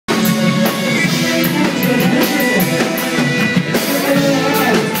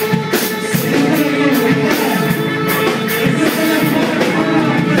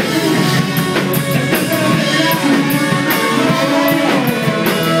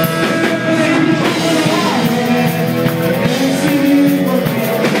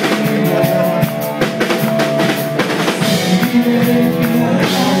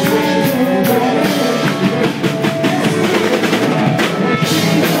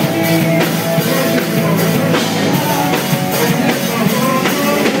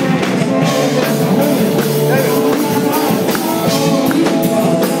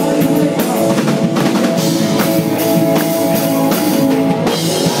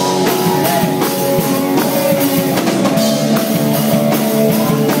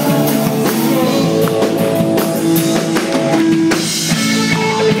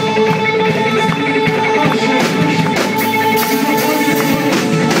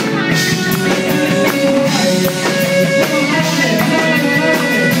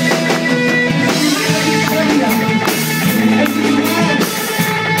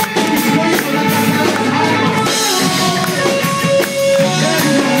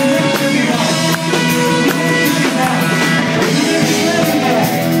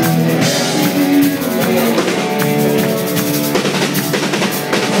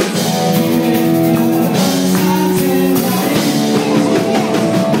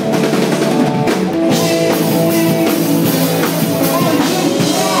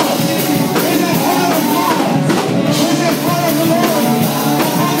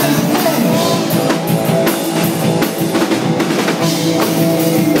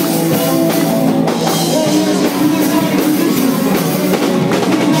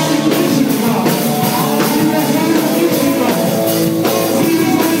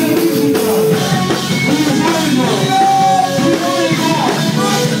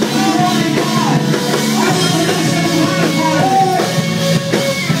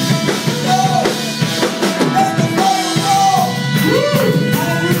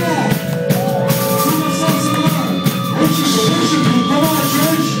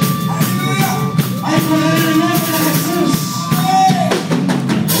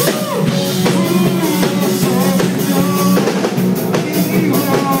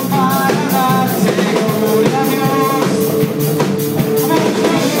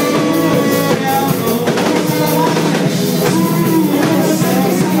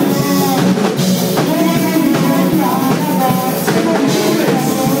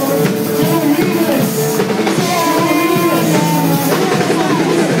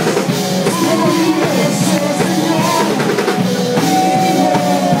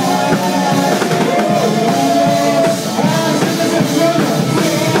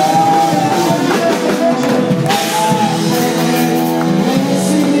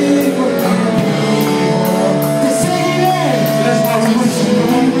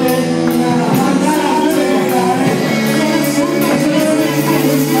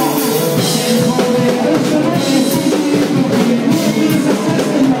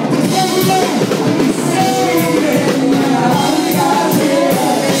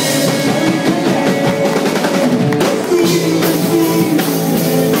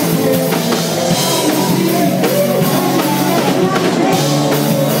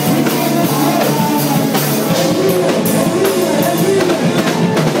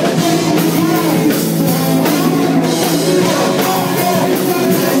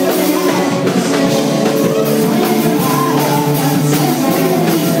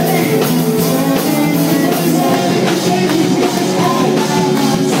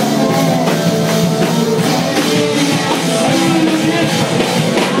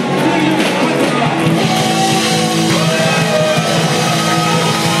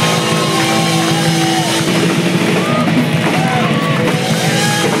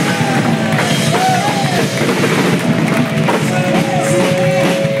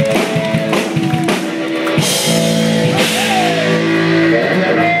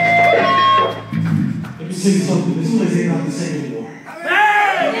something. This place ain't not the same anymore.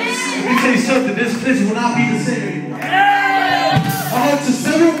 Let me tell you something. This place will not be the same anymore. I went to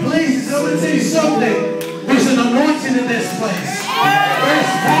several places. I'm going to tell you something. There's an anointing in this place.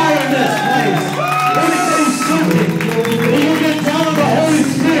 There's power in this place. Let me tell you something. When you get down on the Holy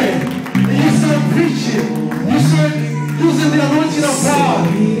Spirit and you start preaching, you start using the anointing of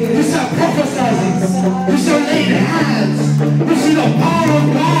God, you start prophesying, you start laying hands, you see the power of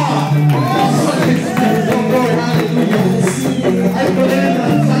God. That's what it is. Oh, glory, hallelujah. Hay poder en la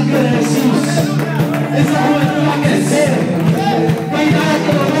sangre de Jesús. Esa juventud va a crecer. No hay nada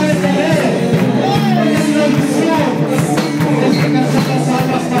que lo va a detener. Es una visión. Es que alcanzar las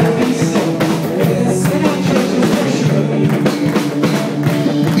almas para Cristo. Come on, church, let's worship.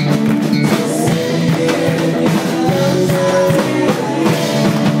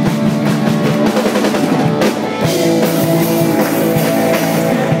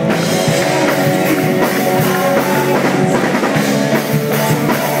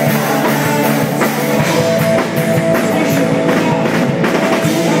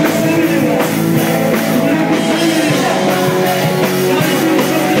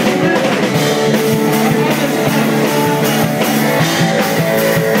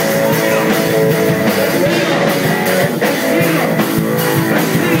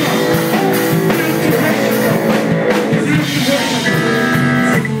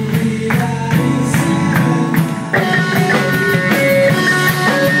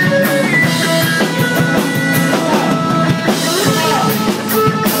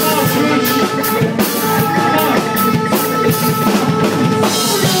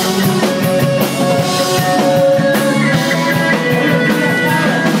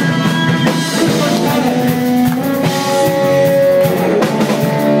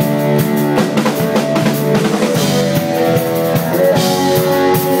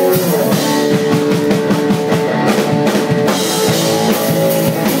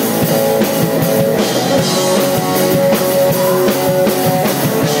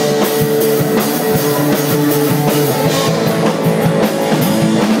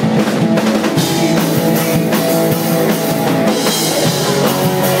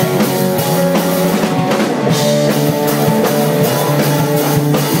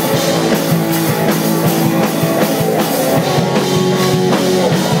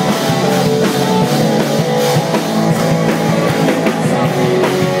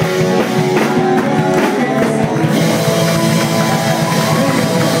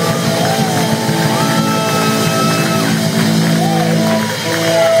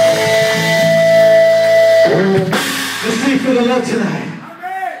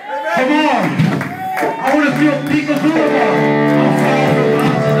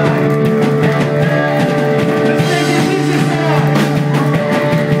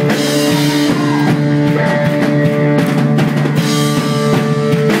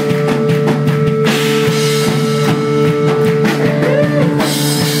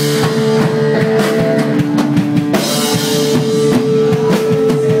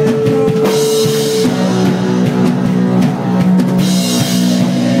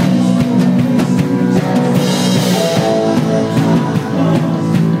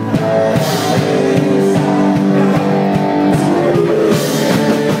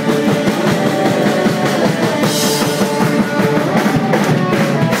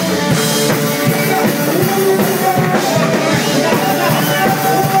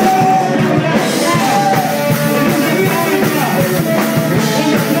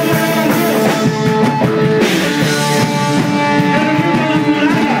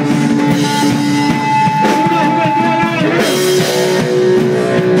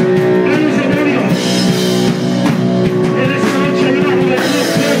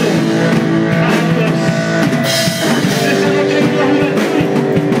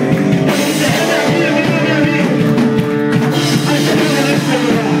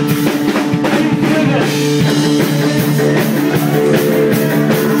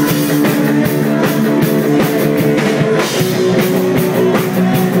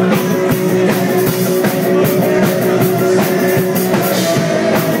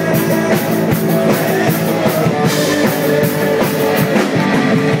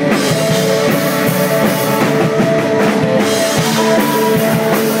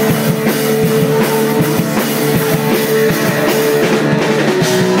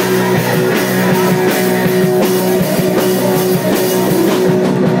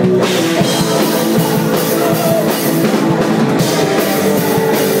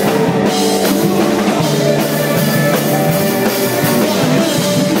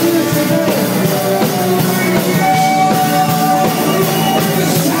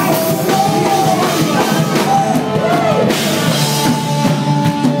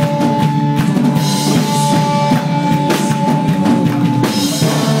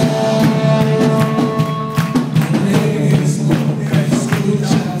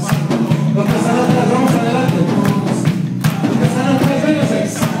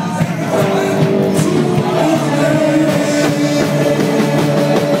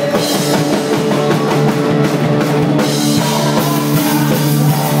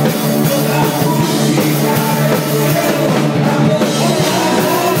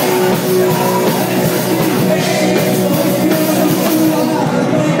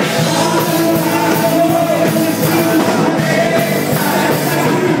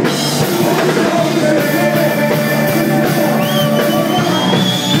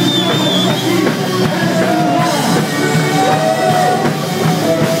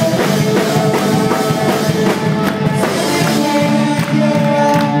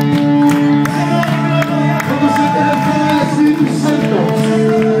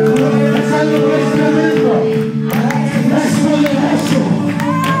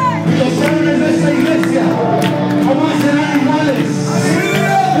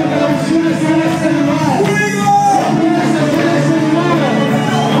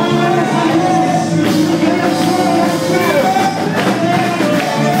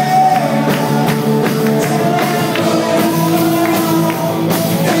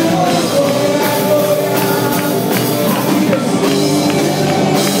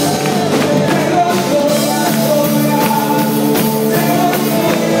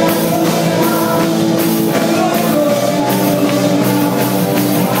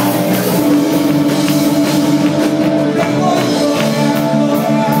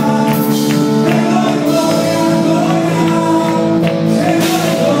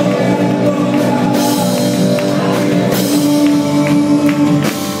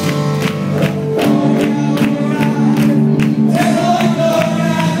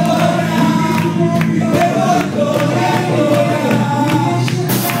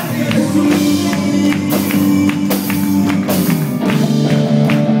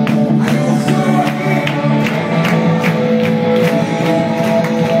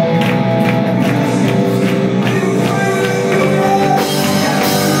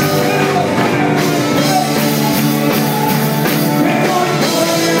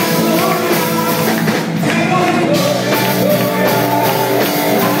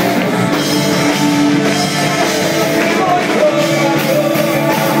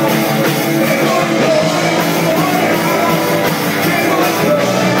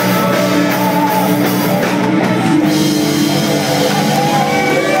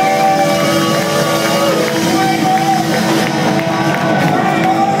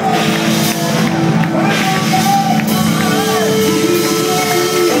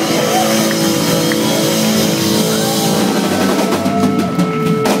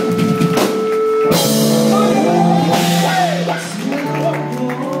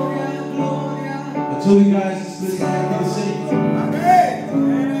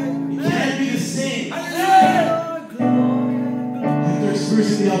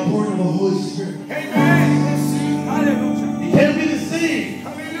 Holy Spirit. He can't be the same.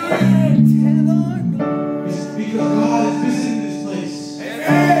 It's because God is visiting this place.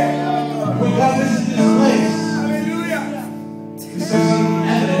 When God visits this place, we start seeing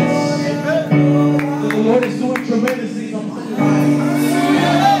evidence that the Lord is doing tremendous things upon your life.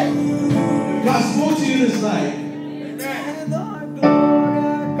 God spoke to you this night.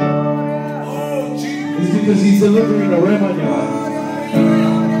 It's because He's delivering a rhema in your life.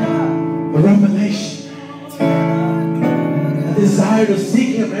 A revelation. A desire to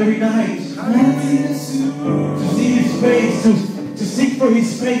seek Him every night. To see His face. To seek for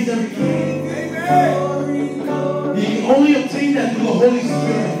His face every day. You can only obtain that through the Holy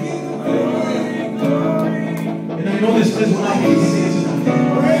Spirit. And I know this place will not be easy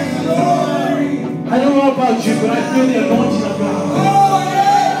tonight. I don't know about you, but I feel the anointing of God.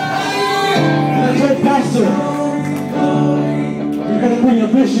 And I told Pastor, we're going to bring a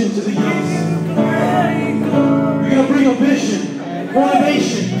vision to the youth. We're going to bring a vision,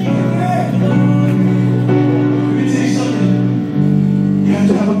 motivation. Let me tell you something. You have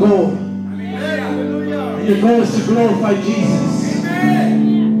to have a goal. And your goal is to glorify Jesus. And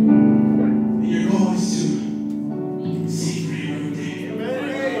your goal is to seek for Him every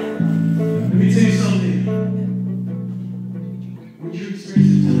day. Let me tell you something. What you're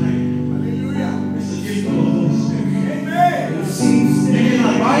experiencing tonight is the gift of the Holy Spirit. You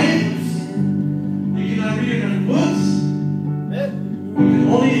cannot buy it. You cannot read it in books. You can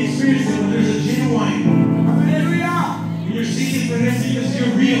only experience it when there's a genuine. When you're seeking for Him because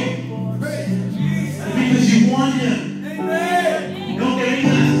you're real. And because you want Him. No que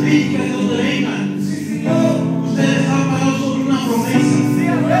vengan las críticas de donde vengan. Ustedes están parados sobre una promesa.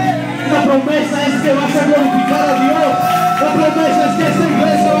 La promesa es que vas a glorificar a Dios. La promesa es que esta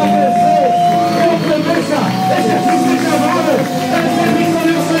iglesia va a crecer. La promesa es que fuiste llamado. Eres el mismo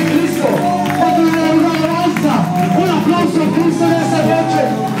Dios en Cristo. Cuando le da una alabanza, un aplauso a Cristo en esta noche.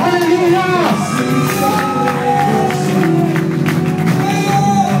 ¡Aleluya!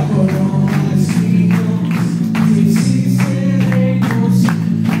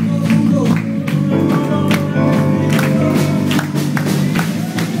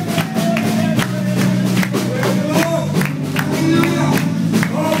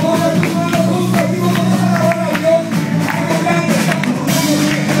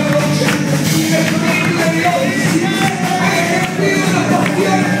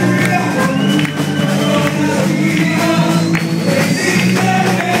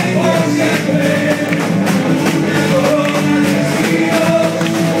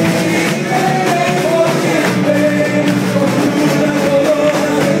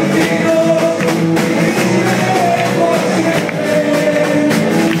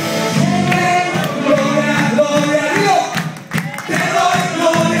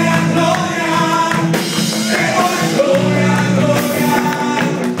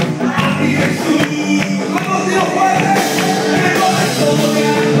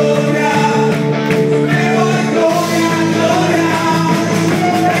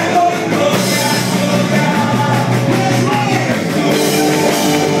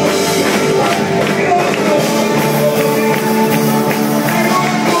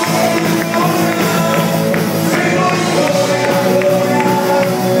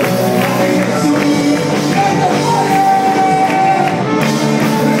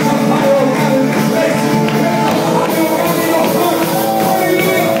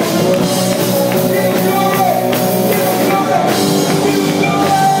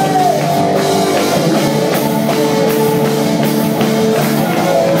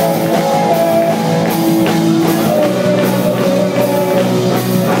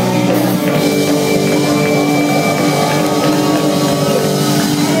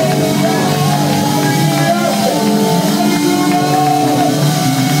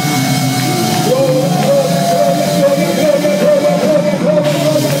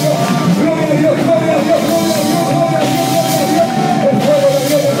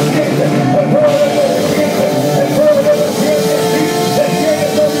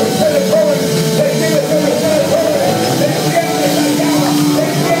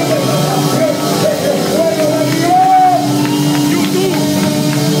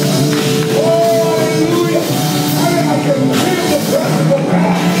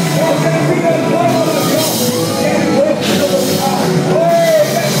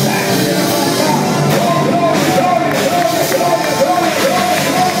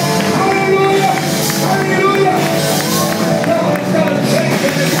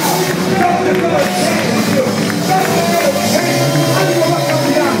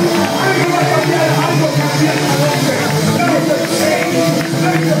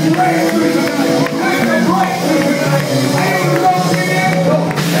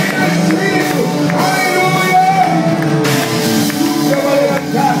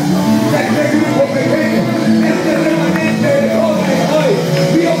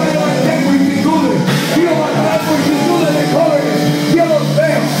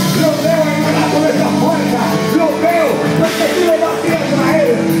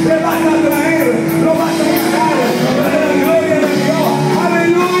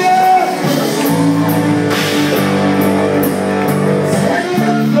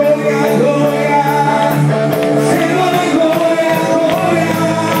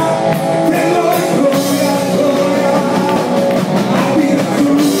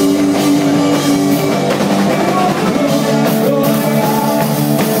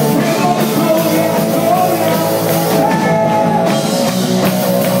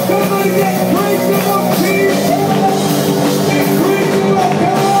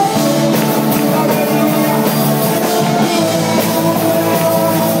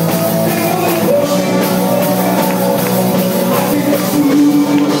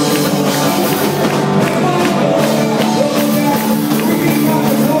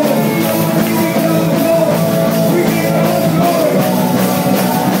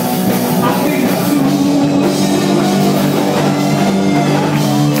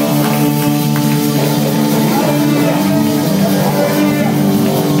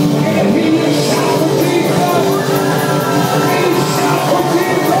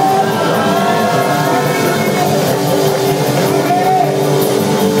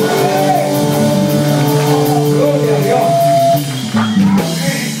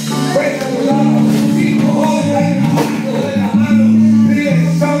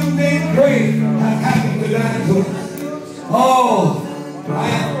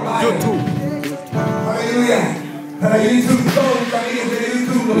 YouTube. Aleluya. Para YouTube, todos mis amigos de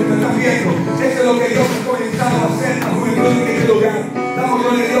YouTube, los que me están viendo, eso es lo que Dios ha comenzado a hacer en la juventud en este lugar. Damos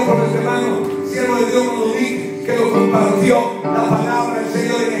gloria a Dios por nuestro hermano, siervo de Dios Dominique, que lo compartió la palabra del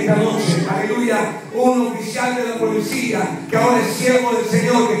Señor en esta noche. Aleluya. Un oficial de la policía que ahora es siervo del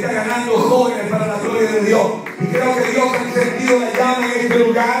Señor, que está ganando jóvenes para la gloria de Dios. Y creo que Dios ha encendido la llama en este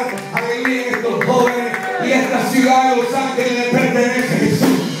lugar. Aleluya, en estos jóvenes. Y esta ciudad de Los Ángeles le pertenece a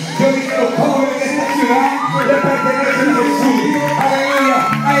Jesús. Yo dije, los jóvenes de esta ciudad le pertenecen a Jesús. Aleluya.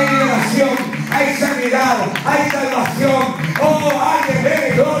 Hay liberación, hay sanidad, hay salvación. Oh, hay que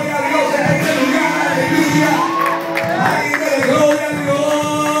ver gloria a Dios en este lugar. Aleluya. Hay que ver gloria a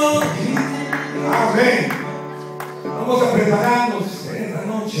Dios. Amén. Vamos a prepararnos en esta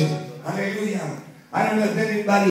noche. Aleluya. I don't know if anybody